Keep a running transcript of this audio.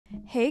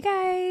Hey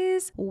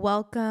guys,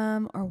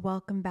 welcome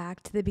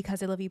back to the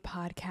Because I Love You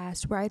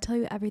podcast, where I tell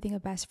you everything a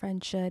best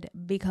friend should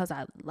because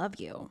I love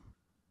you.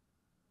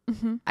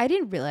 I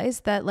didn't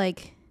realize that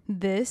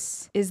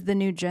this is the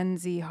new Gen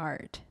Z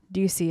heart. Do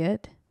you see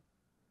it?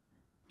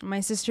 My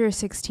sister is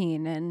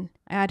 16 and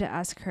I had to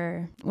ask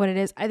her what it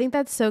is. I think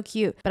that's so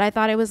cute, but I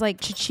thought it was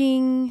like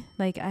cha-ching,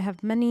 like I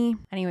have many.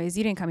 Anyways,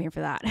 you didn't come here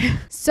for that.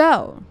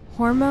 So,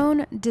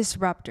 hormone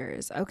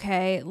disruptors.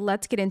 Okay,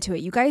 let's get into it.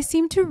 You guys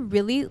seem to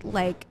really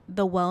like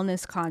the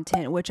wellness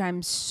content, which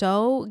I'm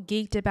so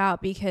geeked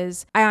about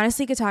because I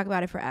honestly could talk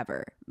about it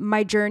forever.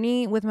 My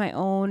journey with my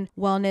own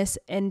wellness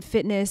and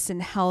fitness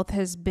and health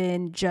has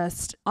been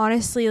just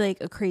honestly like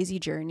a crazy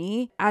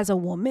journey. As a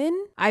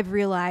woman, I've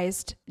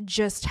realized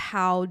just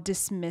how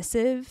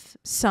dismissive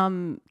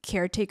some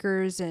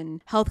caretakers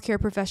and healthcare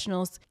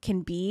professionals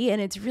can be,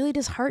 and it's really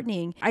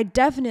disheartening. I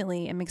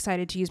definitely am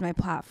excited to use my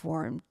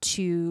platform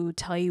to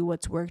tell you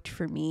what's worked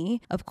for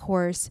me. Of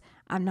course,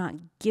 I'm not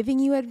giving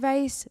you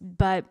advice,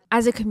 but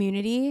as a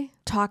community,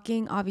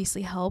 talking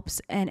obviously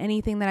helps. And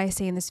anything that I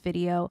say in this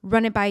video,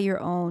 run it by your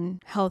own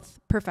health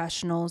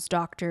professionals,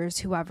 doctors,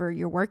 whoever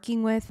you're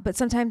working with. But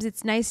sometimes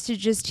it's nice to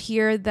just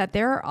hear that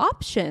there are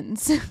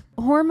options.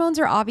 Hormones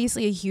are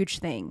obviously a huge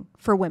thing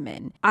for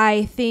women.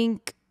 I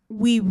think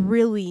we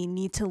really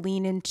need to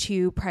lean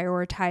into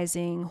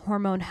prioritizing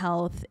hormone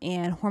health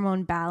and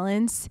hormone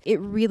balance. It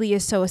really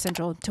is so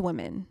essential to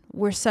women.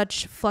 We're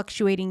such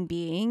fluctuating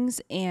beings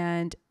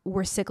and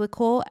we're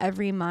cyclical.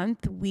 Every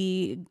month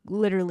we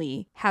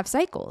literally have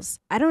cycles.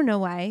 I don't know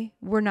why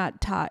we're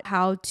not taught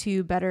how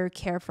to better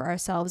care for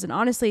ourselves. And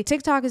honestly,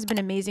 TikTok has been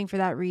amazing for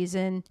that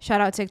reason.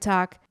 Shout out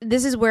TikTok.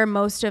 This is where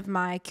most of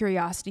my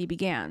curiosity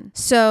began.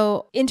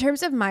 So in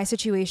terms of my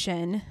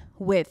situation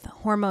with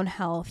hormone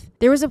health,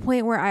 there was a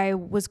point where I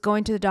was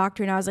going to the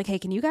doctor and I was like, hey,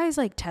 can you guys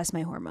test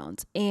my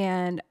hormones?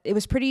 And it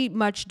was pretty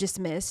much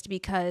dismissed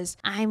because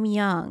I'm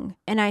young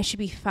and I should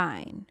be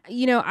fine.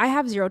 You know, I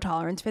have zero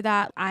tolerance for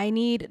that. I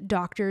need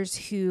doctors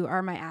who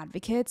are my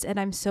advocates. And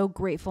I'm so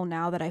grateful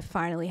now that I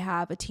finally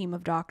have a team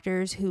of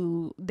doctors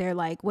who they're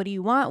like, what do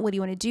you want? What do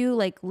you want to do?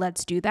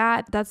 Let's do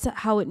that. That's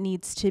how it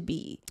needs to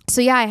be.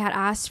 So yeah, I had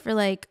asked for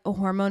a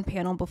hormone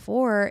panel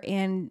before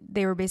and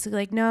they were basically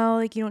like, no,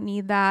 you don't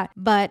need that.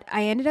 But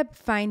I ended up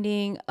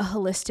finding a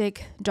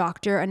holistic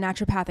doctor, a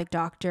naturopathic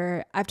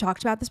doctor. I've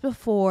talked about this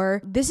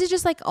before. This is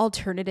just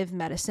alternative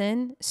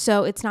medicine.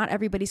 So it's not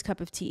everybody's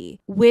cup of tea.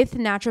 With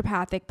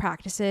naturopathic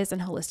practices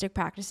and holistic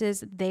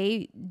practices,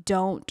 they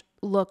don't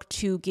look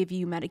to give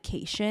you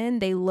medication.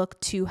 They look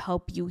to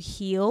help you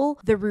heal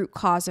the root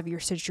cause of your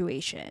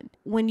situation.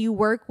 When you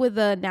work with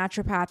a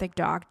naturopathic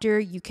doctor,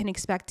 you can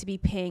expect to be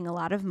paying a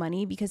lot of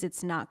money because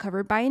it's not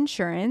covered by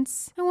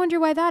insurance. I wonder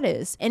why that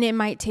is. And it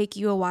might take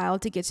you a while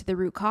to get to the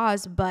root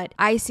cause, but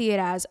I see it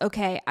as,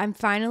 okay, I'm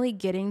finally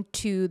getting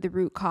to the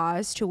root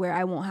cause to where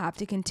I won't have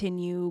to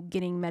continue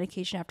getting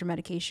medication after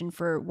medication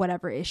for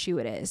whatever issue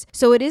it is.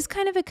 So it is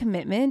kind of a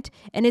commitment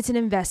and it's an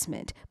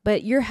investment,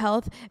 but your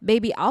health,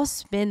 baby, I'll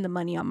spend the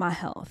money on my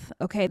health.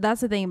 Okay.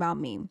 That's the thing about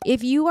me.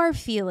 If you are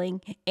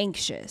feeling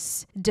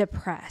anxious,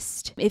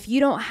 depressed, if you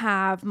don't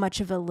have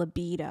much of a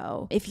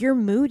libido, if you're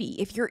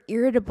moody, if you're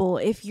irritable,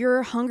 if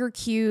your hunger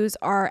cues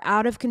are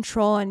out of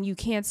control and you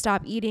can't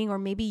stop eating, or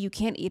maybe you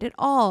can't eat at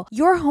all,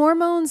 your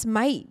hormones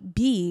might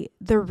be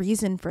the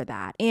reason for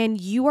that.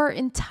 And you are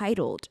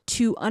entitled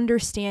to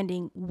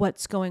understanding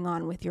what's going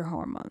on with your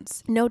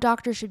hormones. No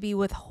doctor should be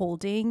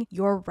withholding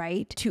your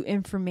right to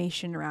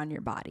information around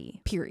your body,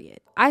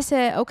 period. I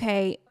said,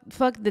 okay,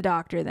 fuck the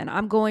doctor then.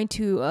 I'm going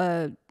to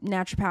a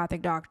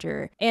naturopathic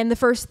doctor. And the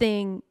first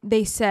thing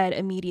they said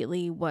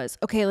immediately was,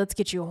 okay, let's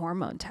get you a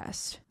hormone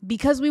test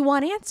because we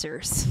want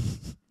answers.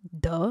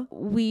 Duh.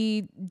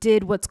 We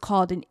did what's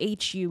called an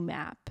HU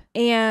map.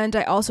 And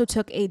I also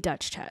took a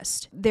Dutch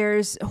test.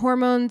 There's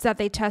hormones that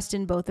they test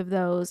in both of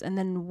those. And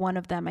then one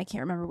of them, I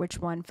can't remember which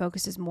one,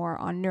 focuses more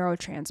on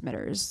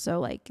neurotransmitters.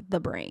 So the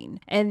brain.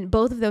 And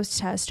both of those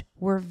tests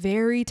were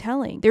very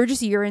telling. They were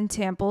just urine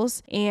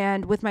samples.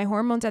 And with my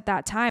hormones at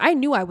that time, I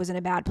knew I was in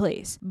a bad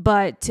place.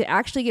 But to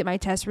actually get my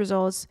test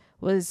results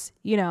was,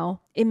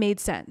 it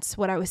made sense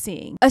what I was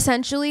seeing.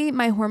 Essentially,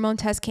 my hormone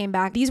test came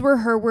back. These were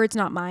her words,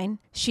 not mine.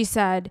 She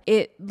said,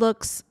 it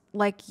looks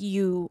like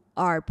you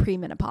are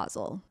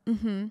premenopausal.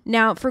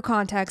 Now, for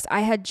context,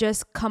 I had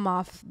just come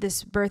off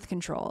this birth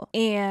control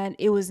and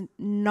it was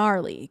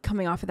gnarly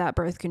coming off of that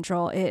birth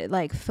control. It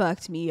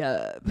fucked me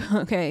up,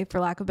 okay, for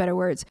lack of better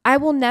words. I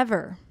will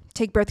never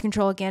take birth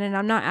control again. And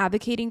I'm not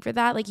advocating for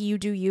that. You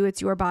do you,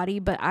 it's your body,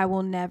 but I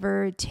will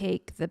never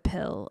take the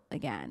pill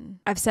again.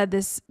 I've said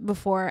this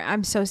before.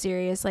 I'm so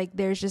serious.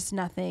 There's just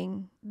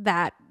nothing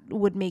that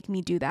would make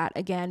me do that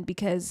again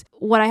because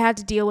what I had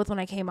to deal with when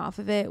I came off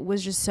of it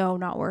was just so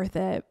not worth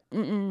it.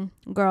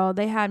 Girl,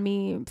 they had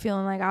me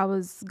feeling like I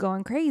was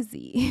going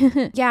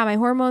crazy. Yeah, my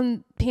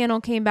hormone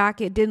panel came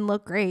back, it didn't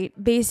look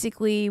great.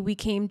 Basically, we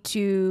came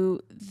to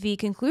the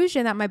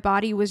conclusion that my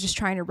body was just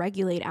trying to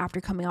regulate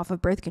after coming off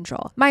of birth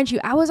control. Mind you,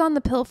 I was on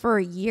the pill for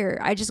a year.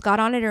 I just got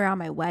on it around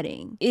my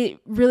wedding. It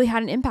really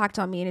had an impact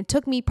on me, and it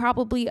took me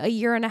probably a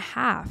year and a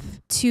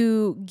half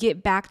to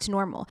get back to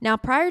normal. Now,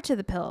 prior to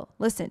the pill,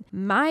 listen,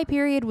 my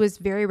period was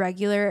very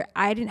regular.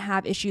 I didn't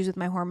have issues with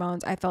my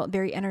hormones. I felt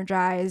very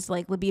energized,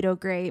 like libido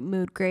great,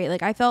 mood great.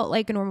 Like I felt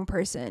like a normal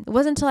person. It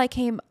wasn't until I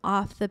came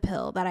off the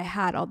pill that I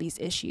had all these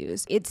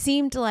issues. It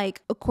seemed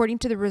like, according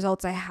to the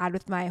results I had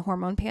with my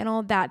hormone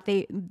panel, that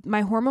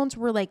my hormones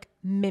were like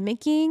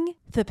mimicking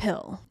the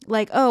pill.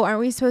 Like, oh, aren't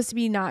we supposed to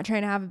be not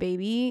trying to have a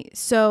baby?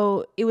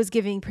 So it was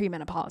giving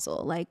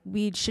premenopausal. Like,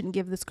 we shouldn't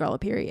give this girl a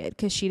period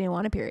because she didn't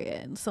want a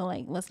period. So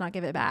like, let's not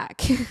give it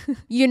back.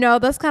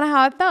 That's kind of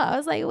how I felt. I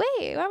was like,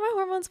 wait, why are my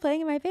hormones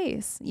playing in my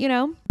face?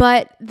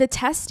 But the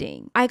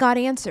testing, I got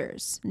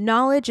answers.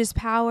 Knowledge is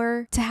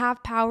power. To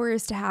have power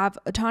is to have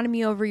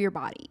autonomy over your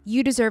body.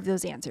 You deserve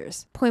those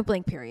answers. Point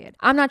blank, period.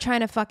 I'm not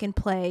trying to fucking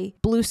play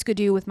blue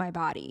skidoo with my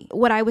body.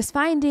 What I was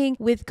finding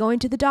with going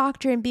to the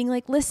doctor and being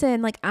like,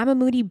 listen, like I'm a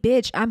moody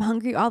bitch. I'm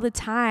hungry all the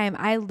time.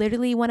 I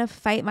literally want to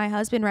fight my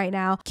husband right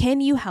now.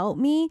 Can you help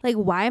me? Like,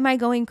 why am I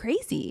going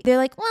crazy? They're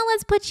like, well,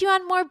 let's put you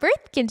on more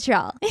birth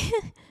control.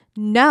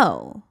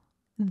 No.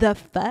 The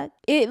fuck?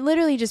 It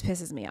literally just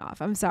pisses me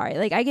off. I'm sorry.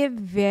 Like, I get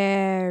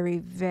very,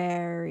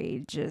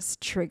 very just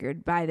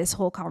triggered by this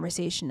whole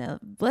conversation of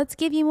let's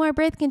give you more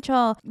birth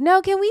control. No,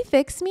 can we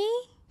fix me?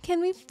 Can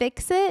we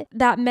fix it?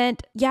 That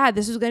meant,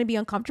 this was going to be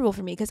uncomfortable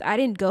for me because I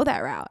didn't go that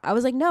route. I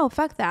was like, no,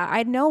 fuck that.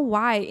 I know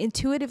why.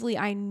 Intuitively,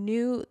 I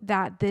knew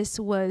that this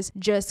was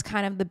just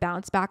kind of the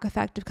bounce back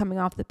effect of coming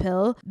off the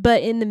pill.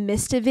 But in the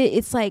midst of it,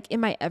 it's like,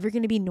 am I ever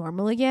going to be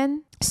normal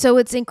again? So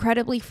it's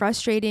incredibly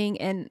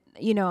frustrating. And,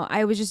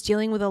 I was just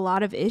dealing with a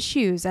lot of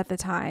issues at the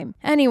time.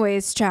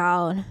 Anyways,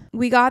 child,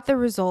 we got the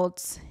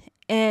results.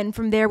 And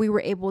from there, we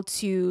were able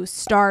to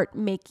start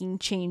making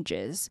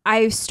changes.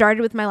 I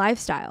started with my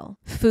lifestyle.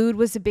 Food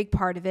was a big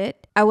part of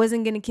it. I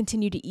wasn't going to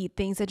continue to eat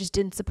things that just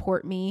didn't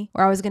support me,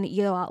 or I was going to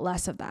eat a lot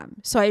less of them.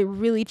 So I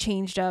really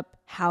changed up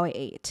how I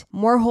ate.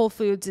 More whole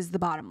foods is the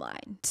bottom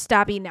line.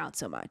 Stop eating out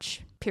so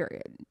much.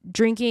 Period.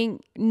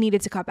 Drinking,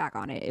 needed to cut back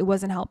on it. It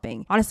wasn't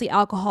helping. Honestly,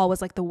 alcohol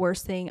was like the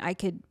worst thing I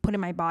could put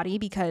in my body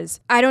because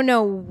I don't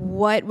know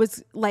what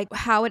was like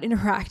how it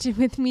interacted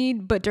with me,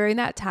 but during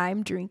that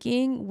time,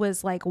 drinking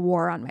was like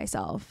war on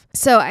myself.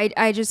 So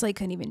I just like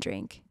couldn't even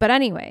drink. But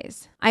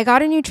anyways, I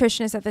got a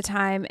nutritionist at the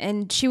time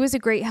and she was a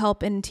great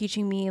help in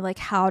teaching me like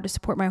how to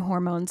support my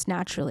hormones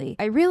naturally.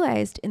 I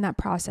realized in that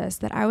process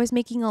that I was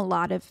making a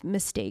lot of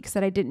mistakes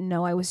that I didn't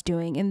know I was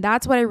doing. And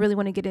that's what I really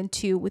want to get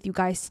into with you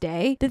guys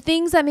today. The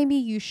things that maybe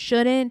you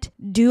shouldn't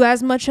do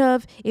as much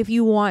of if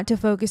you want to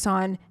focus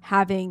on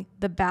having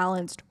the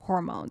balanced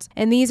hormones.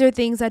 And these are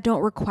things that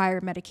don't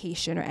require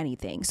medication or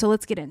anything. So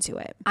let's get into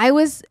it. I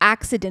was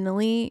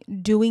accidentally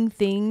doing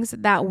things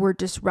that were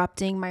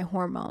disrupting my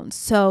hormones.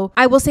 So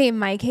I will say in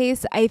my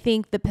case, I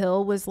think the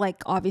pill was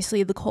like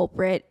obviously the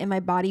culprit and my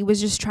body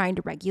was just trying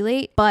to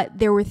regulate, but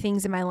there were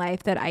things in my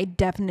life that I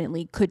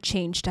definitely could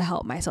change to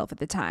help myself at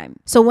the time.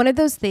 So one of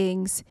those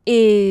things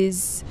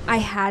is I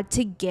had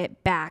to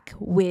get back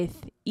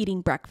with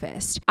eating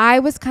breakfast. I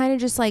was kind of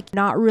just like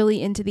not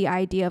really into the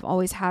idea of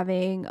always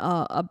having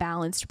a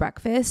balanced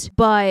breakfast,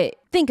 but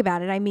think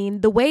about it. I mean,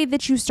 the way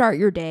that you start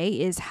your day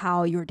is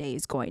how your day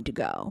is going to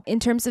go. In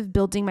terms of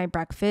building my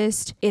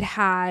breakfast, it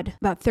had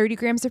about 30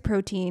 grams of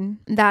protein.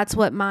 That's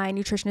what my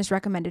nutritionist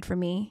recommended for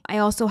me. I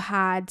also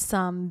had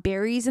some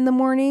berries in the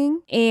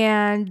morning,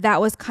 and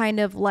that was kind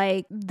of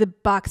like the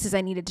boxes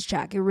I needed to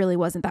check. It really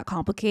wasn't that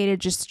complicated.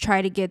 Just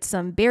try to get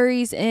some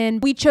berries in.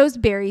 We chose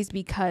berries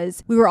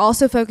because we were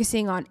also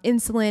focusing on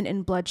insulin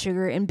and blood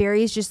sugar, and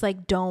berries just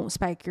like don't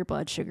spike your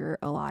blood sugar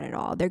a lot at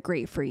all. They're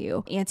great for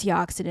you.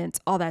 Antioxidants,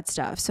 all that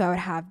stuff. So I would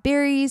have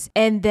berries,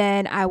 and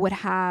then I would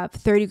have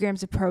 30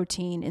 grams of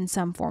protein in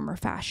some form or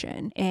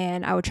fashion.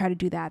 And I would try to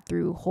do that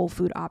through whole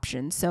food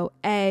options. So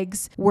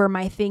eggs were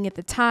my thing at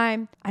the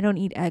time. I don't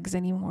eat eggs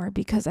anymore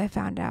because I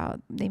found out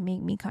they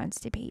make me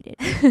constipated.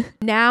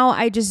 Now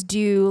I just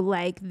do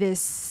like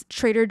this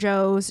Trader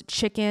Joe's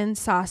chicken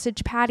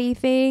sausage patty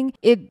thing.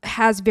 It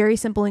has very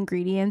simple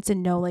ingredients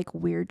and no like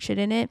weird shit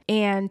in it.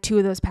 And 3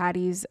 of those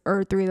patties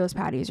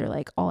are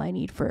like all I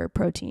need for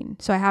protein.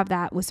 So I have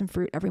that with some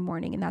fruit every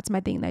morning, and that's my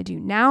thing that I do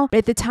now. But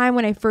at the time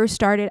when I first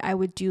started, I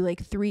would do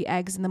like 3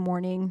 eggs in the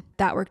morning.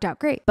 That worked out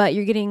great. But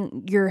you're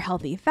getting your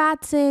healthy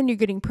fats in, you're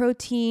getting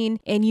protein,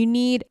 and you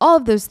need all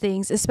of those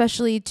things,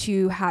 especially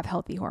to have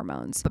healthy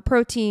hormones. But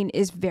protein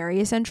is very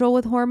essential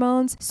with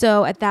hormones.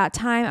 So at that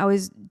time, I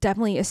was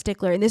definitely a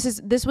stickler. And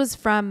this was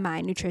from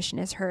my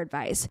nutritionist, her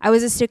advice. I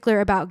was a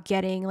stickler about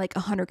getting like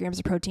 100 grams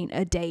of protein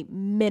a day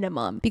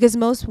minimum, because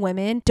most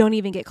women don't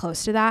even get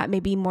close to that,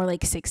 maybe more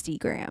like 60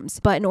 grams.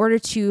 But in order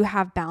to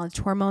have balanced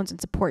hormones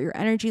and support your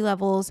energy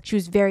levels, she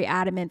was very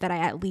adamant that I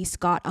at least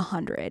got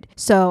 100.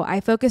 So I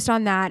focused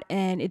on that,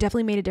 and it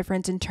definitely made a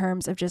difference in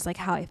terms of just like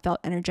how I felt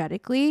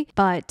energetically.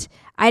 But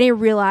I didn't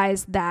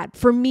realize that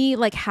for me,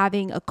 like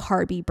having a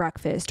carby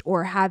breakfast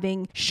or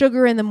having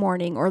sugar in the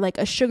morning or like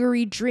a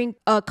sugary drink,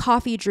 a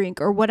coffee drink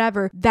or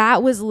whatever,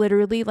 that was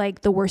literally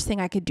like the worst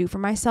thing I could do for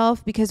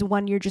myself, because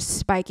one, you're just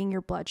spiking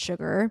your blood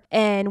sugar.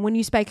 And when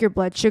you spike your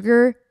blood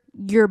sugar,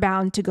 you're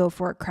bound to go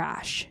for a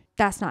crash.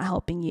 That's not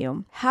helping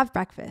you. Have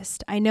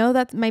breakfast. I know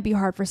that might be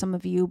hard for some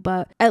of you,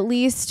 but at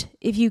least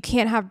if you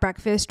can't have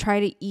breakfast, try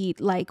to eat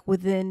like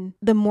within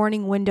the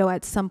morning window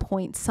at some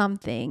point,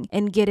 something,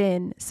 and get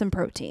in some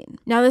protein.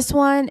 Now this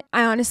one,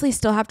 I honestly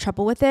still have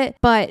trouble with it,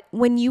 but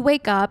when you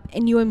wake up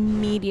and you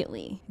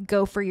immediately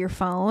go for your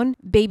phone,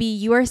 baby,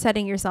 you are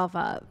setting yourself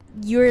up.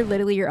 You're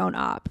literally your own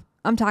op.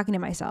 I'm talking to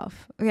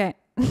myself. Okay.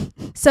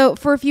 So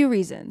for a few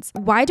reasons,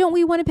 why don't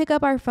we want to pick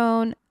up our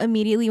phone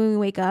immediately when we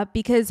wake up?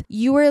 Because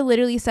you are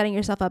literally setting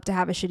yourself up to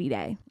have a shitty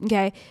day.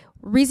 Okay.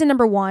 Reason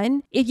number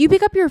one, if you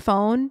pick up your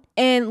phone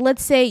and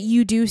let's say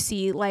you do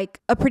see like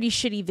a pretty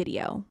shitty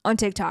video on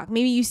TikTok,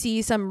 maybe you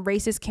see some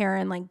racist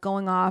Karen like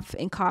going off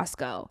in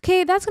Costco.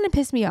 Okay, that's going to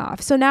piss me off.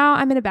 So now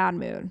I'm in a bad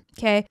mood.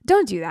 Okay,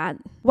 don't do that.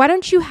 Why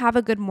don't you have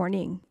a good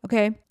morning?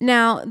 Okay.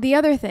 Now, the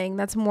other thing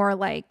that's more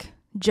like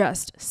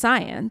just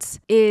science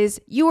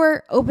is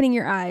you're opening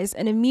your eyes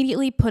and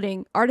immediately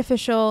putting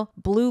artificial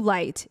blue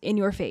light in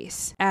your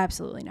face.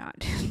 Absolutely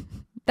not.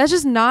 That's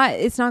just not,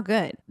 it's not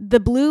good. The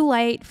blue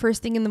light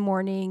first thing in the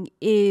morning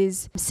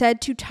is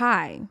said to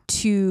tie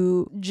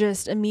to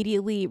just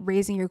immediately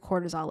raising your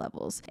cortisol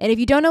levels. And if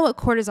you don't know what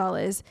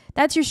cortisol is,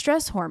 that's your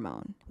stress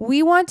hormone.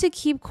 We want to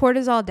keep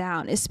cortisol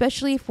down,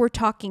 especially if we're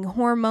talking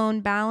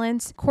hormone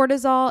balance.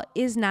 Cortisol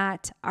is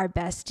not our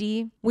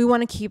bestie. We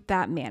want to keep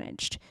that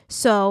managed.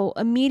 So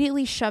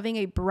immediately shoving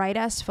a bright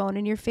ass phone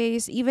in your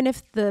face, even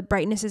if the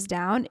brightness is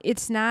down,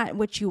 it's not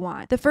what you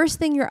want. The first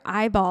thing your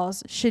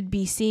eyeballs should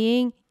be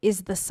seeing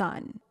is the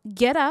sun.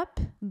 Get up,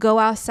 go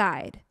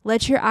outside,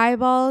 let your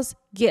eyeballs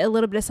get a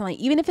little bit of sunlight,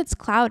 even if it's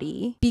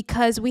cloudy,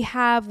 because we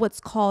have what's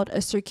called a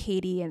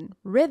circadian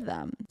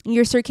rhythm.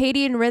 Your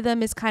circadian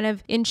rhythm is kind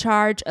of in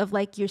charge of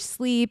like your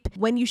sleep,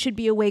 when you should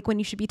be awake, when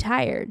you should be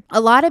tired.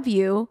 A lot of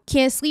you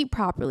can't sleep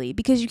properly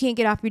because you can't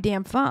get off your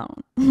damn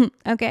phone.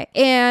 Okay.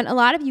 And a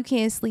lot of you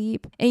can't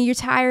sleep and you're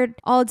tired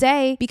all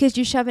day because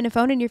you're shoving a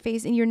phone in your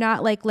face and you're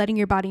not like letting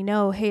your body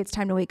know, hey, it's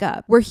time to wake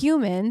up. We're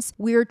humans.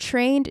 We're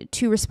trained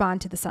to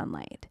respond to the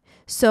sunlight.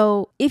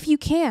 So if you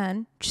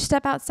can, just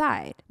step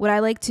outside. What I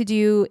like to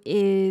do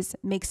is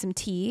make some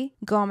tea,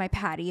 go on my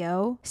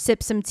patio,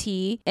 sip some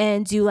tea,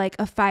 and do like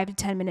a 5 to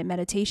 10 minute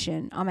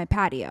meditation on my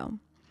patio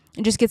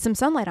and just get some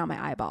sunlight on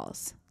my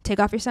eyeballs. Take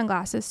off your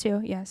sunglasses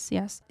too. Yes,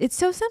 yes. It's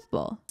so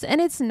simple.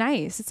 And it's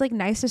nice. It's like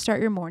nice to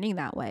start your morning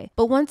that way.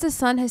 But once the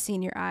sun has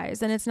seen your eyes,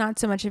 then it's not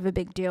so much of a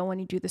big deal when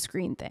you do the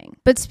screen thing.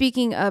 But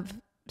speaking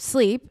of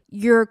sleep,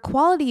 your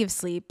quality of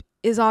sleep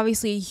is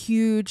obviously a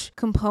huge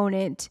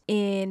component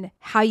in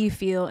how you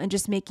feel and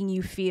just making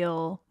you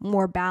feel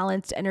more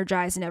balanced,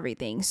 energized, and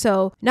everything.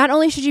 So not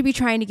only should you be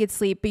trying to get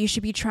sleep, but you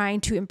should be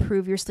trying to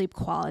improve your sleep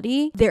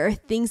quality. There are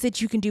things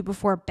that you can do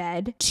before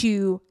bed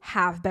to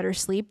have better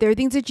sleep. There are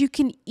things that you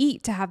can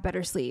eat to have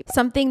better sleep.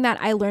 Something that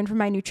I learned from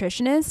my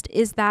nutritionist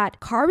is that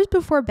carbs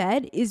before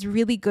bed is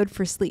really good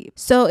for sleep.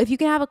 So if you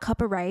can have a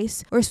cup of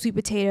rice or sweet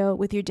potato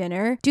with your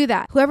dinner, do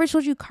that. Whoever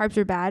told you carbs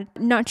are bad,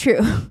 not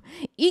true.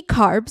 Eat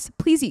carbs.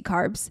 Please eat carbs.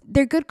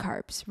 They're good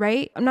carbs,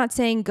 right? I'm not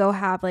saying go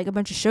have like a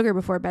bunch of sugar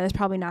before bed. That's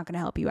probably not going to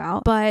help you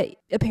out, but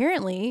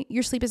apparently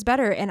your sleep is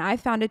better and I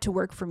found it to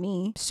work for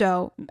me.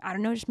 So I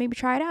don't know, just maybe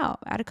try it out.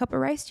 Add a cup of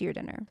rice to your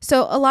dinner.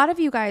 So a lot of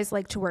you guys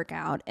like to work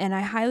out and I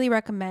highly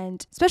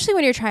recommend, especially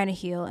when you're trying to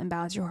heal and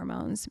balance your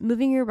hormones,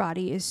 moving your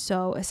body is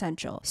so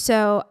essential.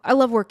 So I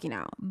love working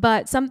out,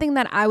 but something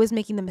that I was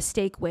making the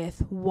mistake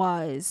with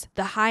was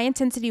the high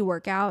intensity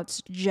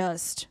workouts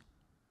just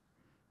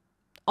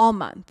all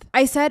month.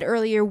 I said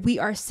earlier, we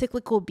are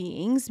cyclical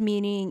beings,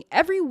 meaning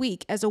every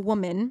week as a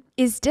woman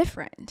is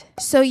different.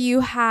 So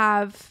you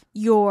have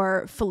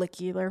your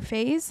follicular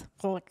phase,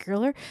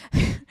 follicular,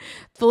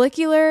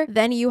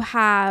 then you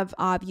have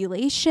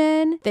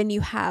ovulation, then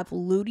you have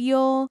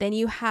luteal, then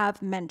you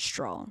have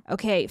menstrual.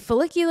 Okay,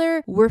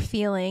 follicular, we're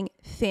feeling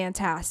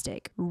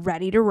fantastic,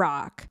 ready to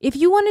rock. If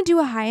you want to do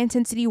a high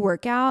intensity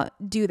workout,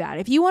 do that.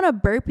 If you want to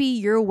burpee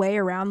your way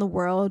around the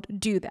world,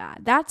 do that.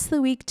 That's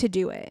the week to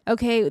do it.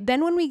 Okay,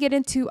 then when we get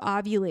into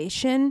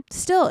ovulation,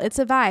 still it's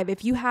a vibe.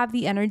 If you have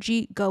the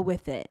energy, go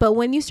with it. But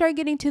when you start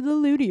getting to the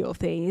luteal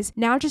phase,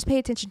 now just pay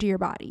attention to your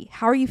body.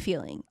 How are you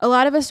feeling? A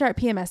lot of us start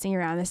PMSing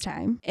around this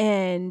time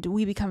and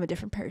we become a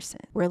different person.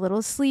 We're a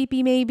little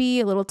sleepy,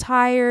 maybe a little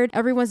tired.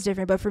 Everyone's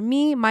different. But for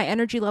me, my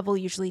energy level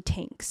usually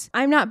tanks.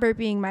 I'm not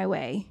burping my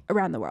way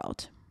around the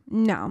world.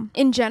 No.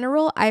 In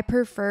general, I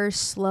prefer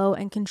slow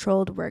and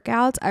controlled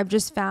workouts. I've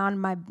just found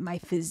my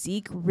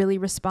physique really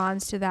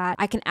responds to that.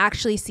 I can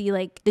actually see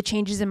like the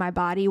changes in my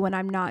body when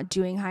I'm not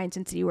doing high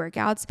intensity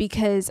workouts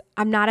because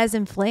I'm not as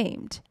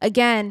inflamed.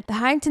 Again, the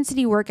high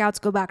intensity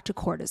workouts go back to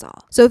cortisol.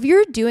 So if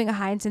you're doing a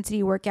high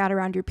intensity workout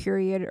around your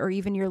period or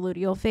even your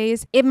luteal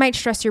phase, it might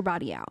stress your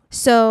body out.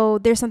 So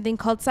there's something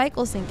called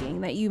cycle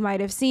syncing that you might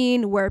have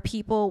seen where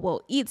people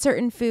will eat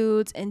certain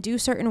foods and do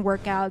certain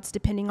workouts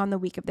depending on the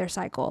week of their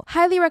cycle.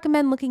 Highly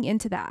recommend looking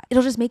into that.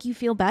 It'll just make you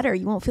feel better.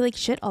 You won't feel like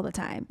shit all the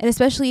time. And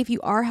especially if you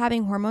are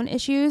having hormone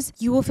issues,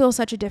 you will feel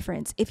such a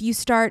difference if you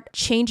start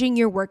changing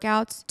your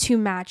workouts to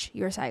match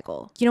your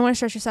cycle. You don't want to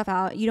stress yourself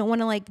out. You don't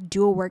want to like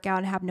do a workout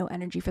and have no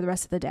energy for the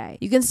rest of the day.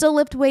 You can still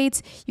lift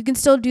weights. You can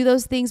still do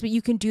those things, but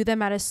you can do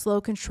them at a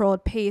slow,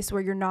 controlled pace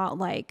where you're not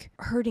like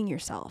hurting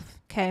yourself.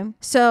 Okay.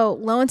 So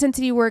low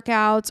intensity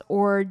workouts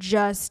or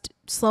just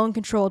slow and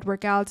controlled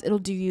workouts, it'll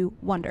do you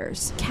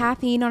wonders.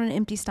 Caffeine on an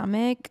empty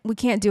stomach, we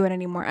can't do it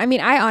anymore. I mean,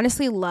 I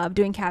honestly love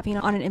doing caffeine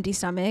on an empty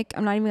stomach.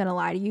 I'm not even gonna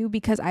lie to you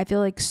because I feel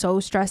like so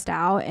stressed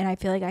out and I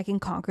feel like I can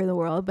conquer the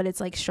world, but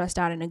it's like stressed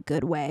out in a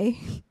good way.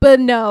 But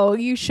no,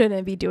 you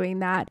shouldn't be doing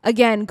that.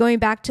 Again, going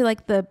back to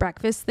like the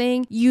breakfast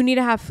thing, you need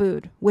to have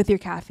food with your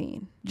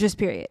caffeine. Just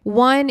period.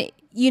 One,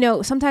 you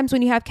know, sometimes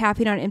when you have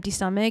caffeine on an empty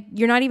stomach,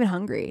 you're not even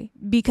hungry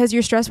because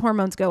your stress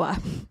hormones go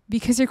up,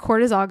 because your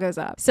cortisol goes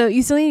up. So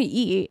you still need to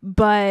eat,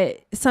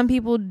 but some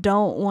people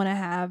don't want to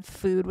have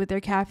food with their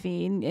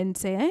caffeine and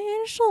say,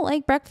 I just don't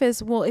like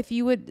breakfast. Well, if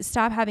you would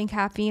stop having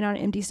caffeine on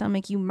an empty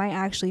stomach, you might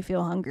actually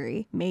feel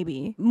hungry.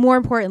 Maybe. More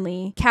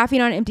importantly,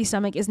 caffeine on an empty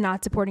stomach is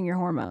not supporting your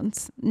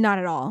hormones. Not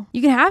at all.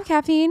 You can have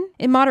caffeine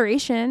in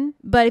moderation,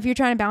 but if you're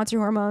trying to balance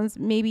your hormones,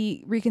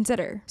 maybe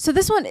reconsider. So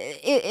this one,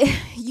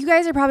 you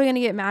guys are probably going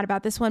to get mad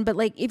about this one, but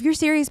like if you're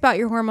serious about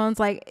your hormones,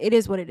 like it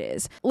is what it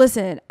is.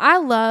 Listen, I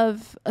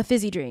love a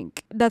fizzy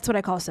drink. That's what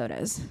I call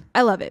sodas.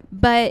 I love it.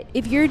 But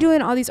if you're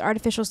doing all these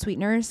artificial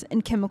sweeteners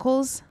and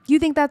chemicals, you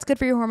think that's good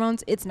for your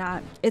hormones? It's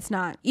not. It's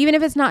not. Even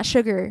if it's not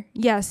sugar.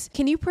 Yes.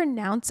 Can you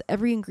pronounce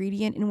every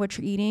ingredient in what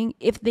you're eating?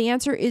 If the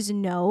answer is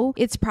no,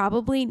 it's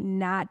probably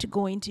not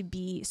going to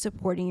be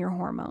supporting your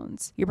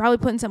hormones. You're probably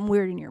putting something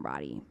weird in your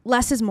body.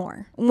 Less is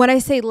more. When I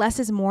say less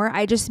is more,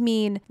 I just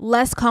mean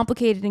less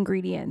complicated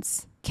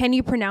ingredients. Can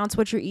you pronounce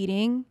what you're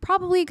eating?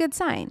 Probably a good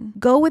sign.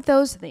 Go with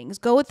those things.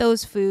 Go with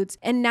those foods.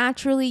 And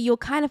naturally, you'll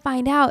kind of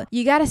find out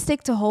you got to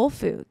stick to whole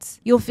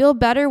foods. You'll feel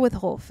better with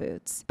whole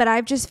foods. But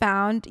I've just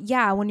found,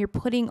 yeah, when you're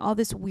putting all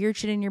this weird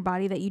shit in your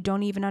body that you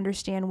don't even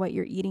understand what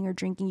you're eating or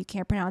drinking, you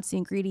can't pronounce the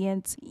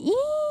ingredients,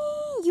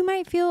 you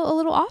might feel a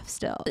little off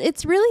still.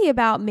 It's really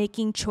about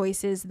making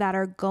choices that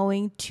are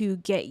going to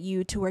get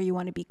you to where you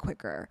want to be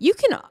quicker. You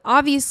can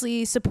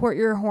obviously support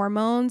your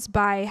hormones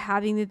by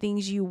having the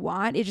things you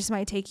want. It just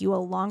might take you a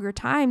longer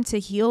time to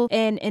heal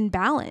and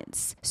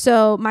balance.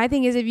 So my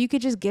thing is, if you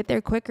could just get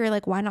there quicker,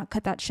 like why not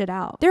cut that shit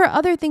out? There are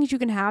other things you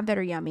can have that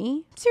are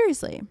yummy.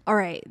 Seriously. All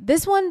right.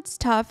 This one's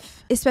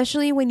tough,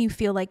 especially when you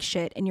feel like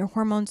shit and your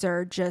hormones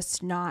are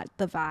just not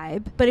the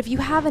vibe. But if you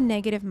have a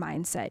negative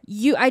mindset,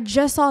 I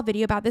just saw a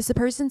video about this. The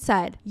person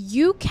said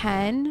you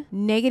can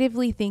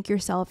negatively think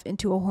yourself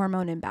into a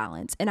hormone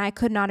imbalance. And I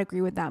could not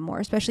agree with that more,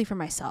 especially for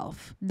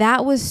myself.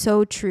 That was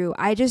so true.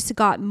 I just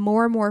got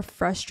more and more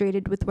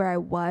frustrated with where I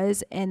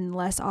was and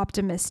less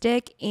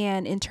optimistic.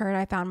 And in turn,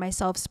 I found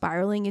myself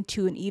spiraling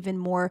into an even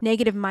more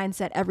negative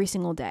mindset every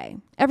single day.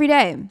 Every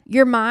day.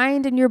 Your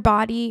mind and your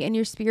body and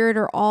your spirit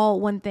are all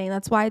one thing.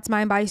 That's why it's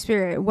mind, body,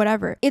 spirit,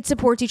 whatever. It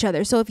supports each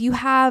other. So if you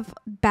have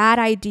bad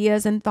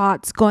ideas and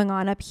thoughts going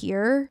on up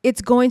here,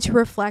 it's going to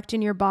reflect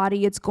in your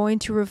body. It's going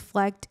to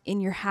reflect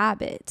in your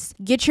habits.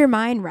 Get your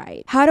mind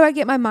right. How do I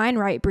get my mind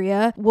right,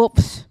 Bria? Well,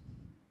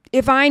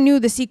 if I knew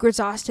the secret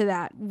sauce to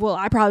that, well,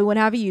 I probably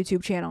wouldn't have a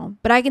YouTube channel.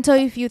 But I can tell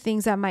you a few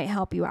things that might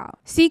help you out.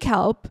 Seek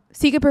help.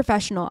 Seek a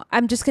professional.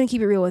 I'm just going to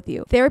keep it real with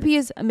you. Therapy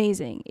is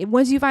amazing.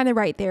 Once you find the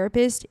right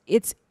therapist,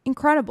 it's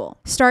incredible.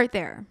 Start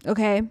there,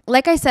 okay?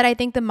 Like I said, I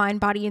think the mind,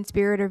 body, and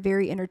spirit are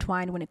very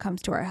intertwined when it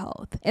comes to our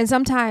health. And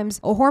sometimes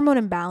a hormone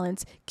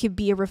imbalance could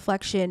be a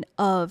reflection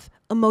of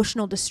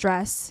emotional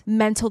distress,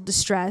 mental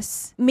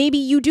distress. Maybe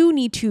you do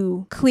need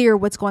to clear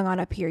what's going on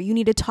up here. You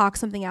need to talk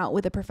something out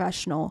with a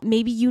professional.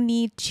 Maybe you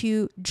need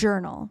to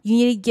journal. You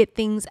need to get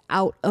things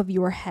out of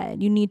your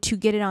head. You need to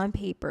get it on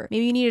paper.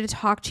 Maybe you need to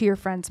talk to your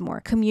friends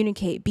more,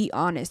 communicate, be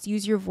honest,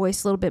 use your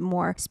voice a little bit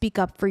more, speak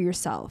up for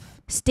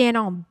yourself, stand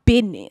on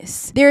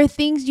business. There are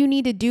things you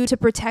need to do to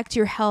protect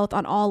your health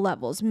on all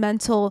levels,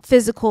 mental,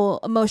 physical,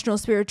 emotional,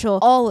 spiritual,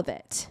 all of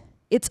it.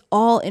 It's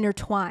all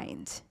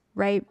intertwined.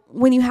 Right?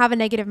 When you have a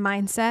negative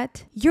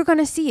mindset, you're going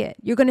to see it.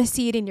 You're going to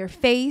see it in your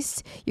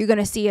face. You're going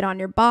to see it on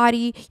your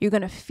body. You're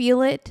going to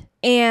feel it.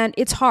 And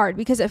it's hard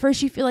because at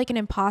first you feel like an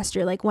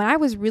imposter. Like when I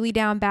was really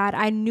down bad,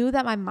 I knew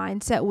that my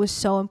mindset was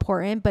so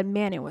important, but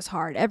man, it was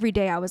hard. Every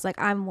day I was like,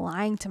 I'm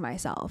lying to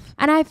myself.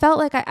 And I felt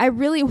like I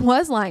really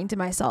was lying to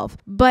myself.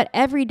 But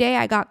every day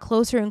I got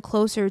closer and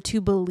closer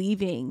to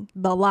believing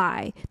the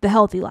lie, the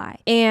healthy lie.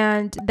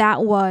 And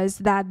that was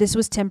that this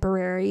was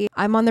temporary.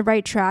 I'm on the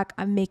right track.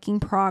 I'm making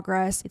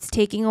progress. It's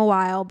taking a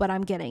while, but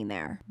I'm getting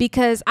there.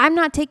 Because I'm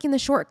not taking the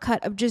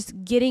shortcut of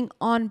just getting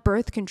on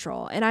birth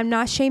control. And I'm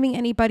not shaming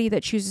anybody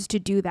that chooses to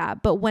do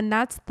that. But when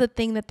that's the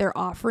thing that they're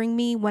offering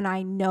me, when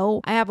I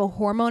know I have a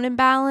hormone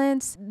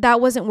imbalance,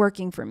 that wasn't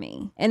working for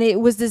me. And it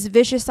was this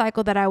vicious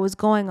cycle that I was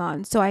going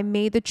on. So I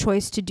made the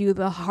choice to do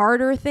the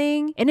harder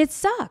thing, and it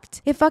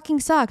sucked. It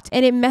fucking sucked.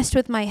 And it messed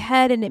with my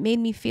head, and it made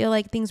me feel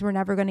like things were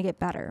never going to get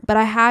better. But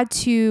I had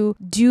to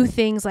do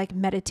things like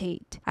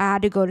meditate. I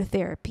had to go to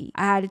therapy.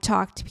 I had to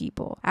talk to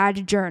people. I had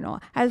to journal.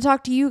 I had to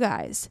talk to you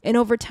guys. And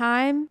over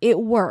time, it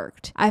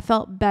worked. I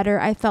felt better.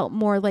 I felt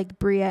more like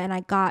Bria, and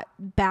I got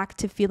back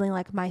to feeling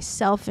like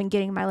myself and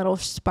getting my little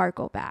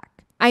sparkle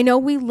back. I know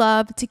we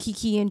love to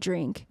kiki and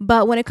drink,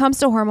 but when it comes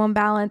to hormone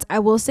balance, I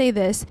will say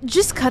this,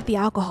 just cut the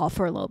alcohol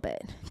for a little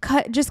bit.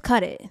 Just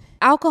cut it.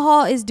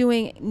 Alcohol is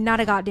doing not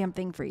a goddamn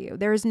thing for you.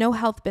 There is no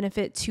health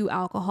benefit to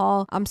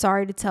alcohol. I'm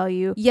sorry to tell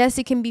you. Yes,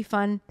 it can be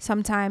fun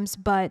sometimes,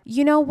 but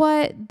you know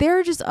what? There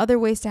are just other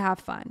ways to have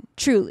fun,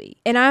 truly.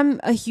 And I'm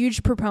a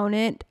huge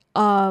proponent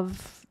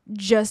of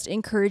just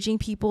encouraging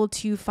people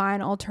to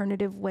find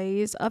alternative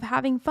ways of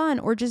having fun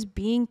or just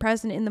being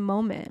present in the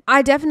moment.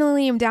 I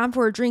definitely am down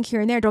for a drink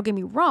here and there, don't get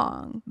me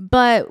wrong.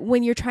 But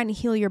when you're trying to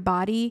heal your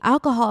body,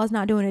 alcohol is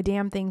not doing a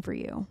damn thing for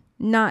you.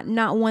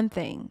 Not one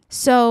thing.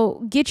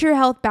 So get your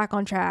health back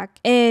on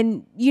track,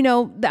 and you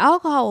know, the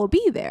alcohol will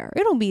be there.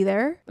 It'll be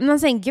there. I'm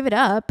not saying give it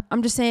up.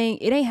 I'm just saying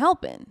it ain't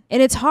helping.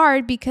 And it's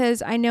hard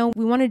because I know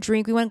we want to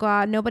drink, we want to go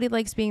out. Nobody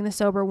likes being the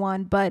sober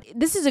one, but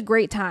this is a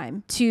great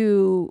time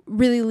to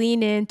really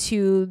lean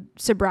into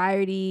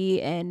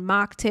sobriety and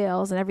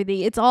mocktails and everything.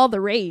 It's all the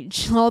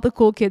rage. All the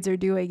cool kids are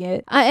doing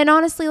it. And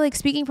honestly, like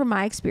speaking from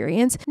my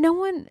experience, no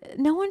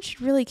one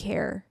should really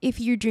care if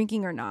you're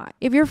drinking or not.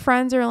 If your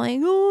friends are like,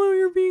 oh,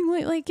 you're being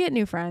like, get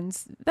new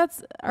friends.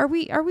 Are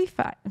we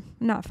five?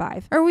 Not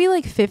five. Are we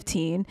like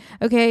 15?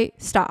 Okay,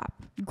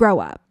 stop. Grow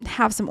up.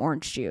 Have some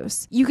orange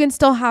juice. You can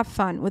still have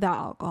fun without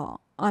alcohol.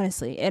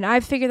 Honestly. And I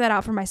figured that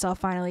out for myself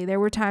finally. There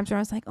were times where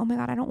I was like, oh my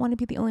God, I don't want to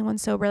be the only one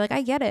sober. Like,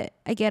 I get it.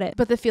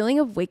 But the feeling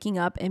of waking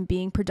up and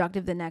being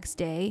productive the next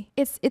day,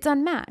 it's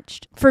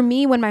unmatched. For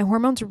me, when my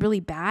hormones were really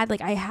bad,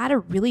 like I had a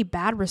really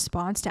bad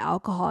response to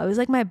alcohol. It was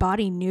like my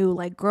body knew,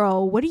 like,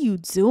 girl, what are you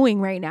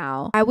doing right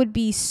now? I would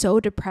be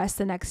so depressed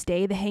the next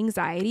day. The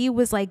anxiety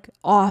was like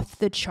off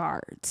the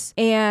charts.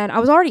 And I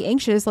was already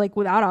anxious, like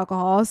without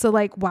alcohol. So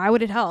like, why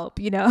would it help?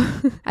 You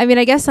know? I mean,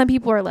 I guess some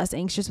people are less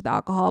anxious with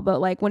alcohol,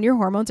 but like when your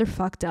hormones are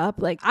fucked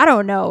up, like I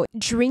don't know,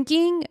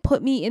 drinking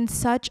put me in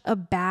such a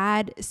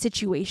bad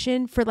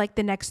situation for like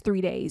the next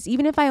 3 days.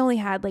 Even if I only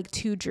had like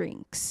 2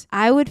 drinks,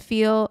 I would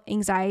feel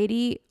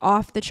anxiety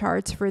off the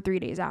charts for 3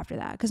 days after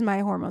that because my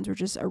hormones were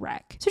just a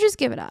wreck. So just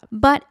give it up.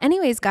 But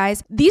anyways,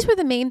 guys, these were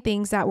the main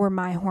things that were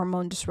my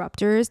hormone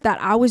disruptors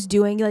that I was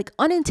doing, like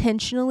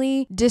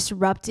unintentionally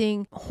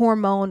disrupting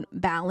hormone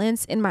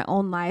balance in my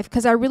own life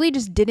because I really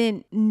just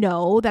didn't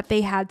know that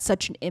they had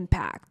such an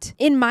impact.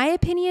 In my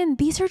opinion,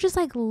 these are just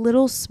like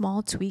little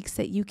small tweaks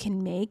that you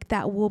can make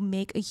that will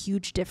make a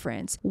huge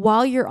difference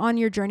while you're on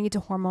your journey to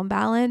hormone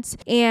balance.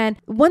 And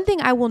one thing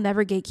I will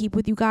never gatekeep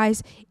with you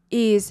guys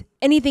is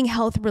anything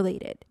health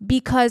related,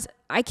 because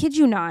I kid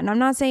you not, and I'm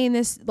not saying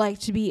this like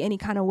to be any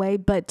kind of way,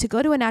 but to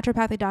go to a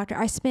naturopathic doctor,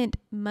 I spent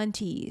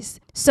monties.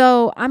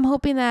 So I'm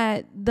hoping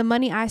that the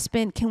money I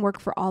spent can work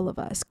for all of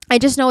us. I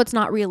just know it's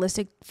not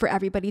realistic for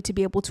everybody to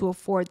be able to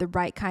afford the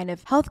right kind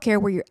of healthcare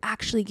where you're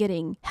actually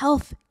getting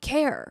health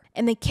care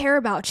and they care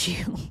about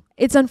you.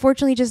 It's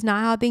unfortunately just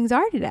not how things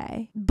are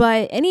today.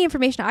 But any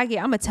information I get,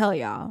 I'm gonna tell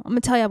y'all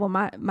what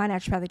my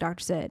naturopathic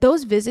doctor said.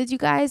 Those visits, you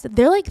guys,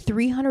 they're like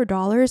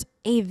 $300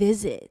 a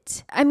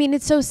visit. I mean,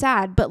 it's so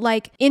sad, but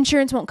like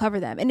insurance won't cover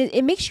them. And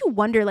it makes you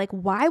wonder, like,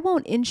 why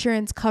won't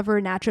insurance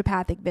cover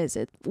naturopathic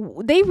visits?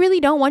 They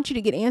really don't want you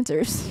to get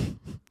answers.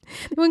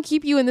 They want to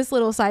keep you in this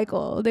little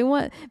cycle. They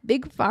want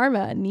big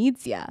pharma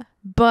needs ya.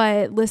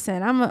 But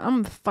listen, I'm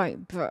a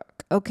fight back.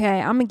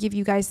 Okay, I'm gonna give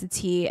you guys the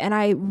tea, and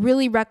I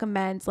really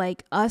recommend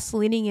like us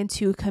leaning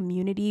into a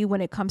community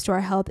when it comes to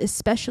our health,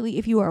 especially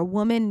if you are a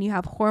woman and you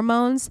have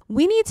hormones.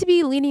 We need to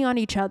be leaning on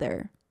each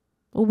other.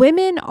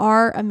 Women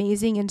are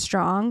amazing and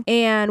strong,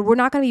 and we're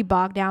not going to be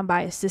bogged down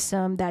by a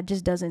system that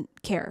just doesn't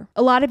care.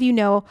 A lot of you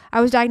know I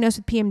was diagnosed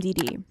with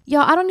PMDD.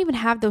 Y'all, I don't even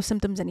have those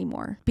symptoms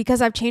anymore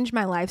because I've changed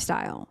my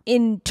lifestyle.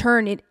 In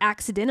turn, it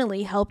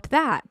accidentally helped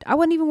that. I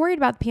wasn't even worried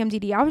about the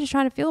PMDD. I was just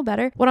trying to feel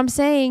better. What I'm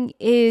saying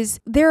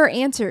is there are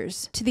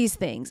answers to these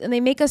things, and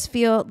they make us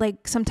feel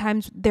like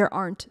sometimes there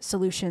aren't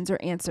solutions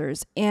or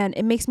answers. And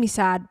it makes me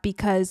sad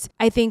because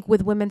I think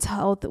with women's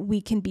health, we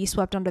can be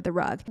swept under the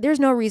rug. There's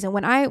no reason.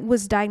 When I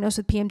was diagnosed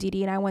with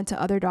PMDD and I went to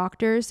other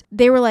doctors,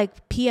 they were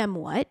like, PM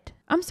what?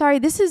 I'm sorry,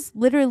 this is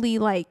literally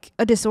like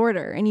a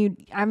disorder and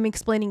I'm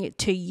explaining it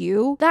to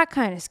you. That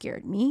kind of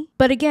scared me.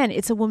 But again,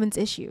 it's a woman's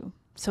issue.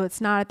 So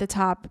it's not at the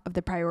top of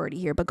the priority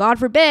here. But God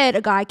forbid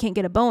a guy can't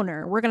get a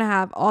boner. We're going to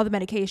have all the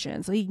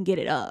medication so he can get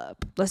it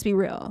up. Let's be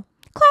real.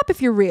 Clap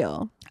if you're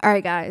real. All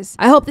right, guys,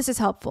 I hope this is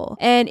helpful.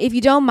 And if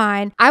you don't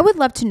mind, I would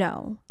love to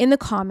know in the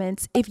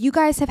comments if you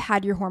guys have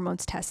had your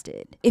hormones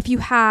tested. If you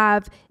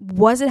have,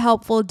 was it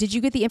helpful? Did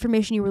you get the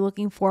information you were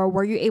looking for?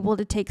 Were you able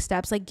to take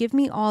steps? Like, give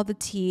me all the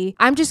tea.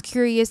 I'm just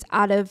curious,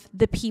 out of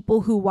the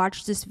people who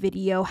watched this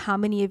video, how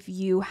many of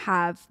you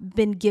have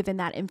been given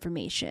that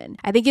information?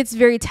 I think it's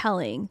very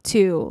telling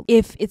to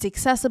if it's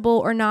accessible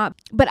or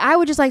not. But I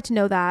would just like to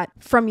know that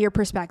from your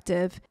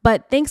perspective.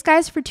 But thanks,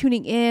 guys, for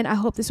tuning in. I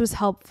hope this was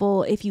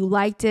helpful. If you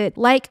liked it,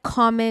 like,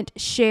 comment,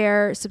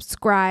 share,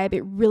 subscribe.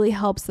 It really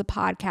helps the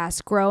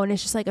podcast grow, and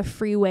it's just like a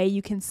free way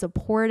you can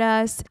support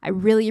us. I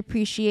really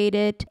appreciate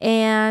it.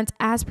 And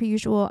as per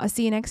usual, I'll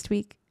see you next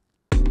week.